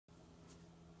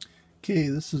Okay,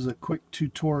 this is a quick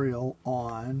tutorial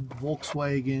on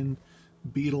Volkswagen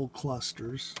Beetle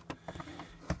clusters.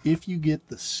 If you get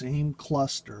the same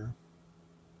cluster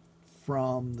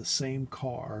from the same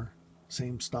car,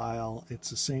 same style, it's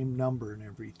the same number and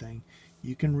everything,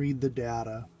 you can read the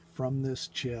data from this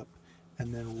chip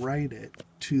and then write it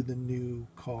to the new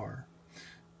car.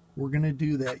 We're going to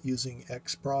do that using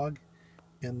Xprog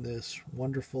and this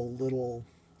wonderful little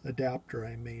adapter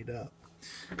I made up.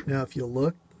 Now if you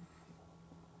look,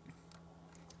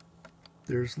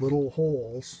 there's little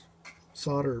holes,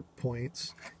 solder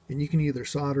points, and you can either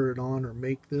solder it on or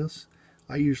make this.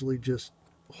 I usually just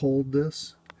hold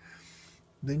this.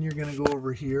 Then you're going to go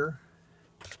over here.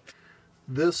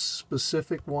 This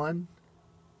specific one,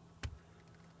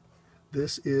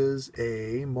 this is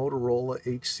a Motorola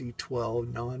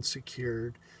HC12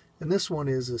 non-secured, and this one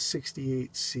is a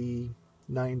 68C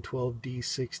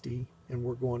 912D60, and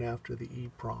we're going after the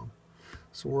EEPROM.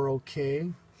 So we're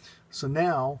okay. So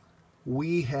now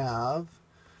we have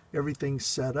everything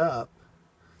set up.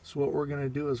 So what we're going to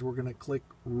do is we're going to click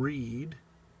read,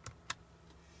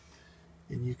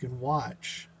 and you can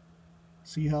watch.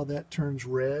 See how that turns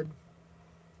red?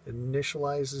 It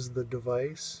initializes the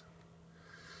device.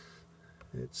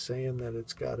 It's saying that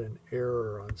it's got an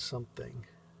error on something.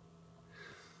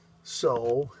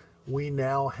 So we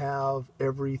now have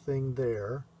everything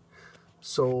there.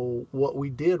 So what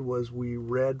we did was we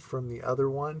read from the other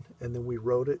one and then we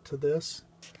wrote it to this.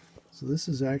 So this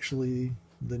is actually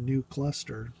the new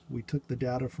cluster. We took the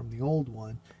data from the old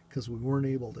one because we weren't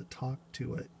able to talk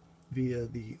to it via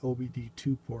the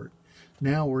OBD2 port.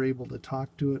 Now we're able to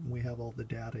talk to it and we have all the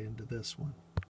data into this one.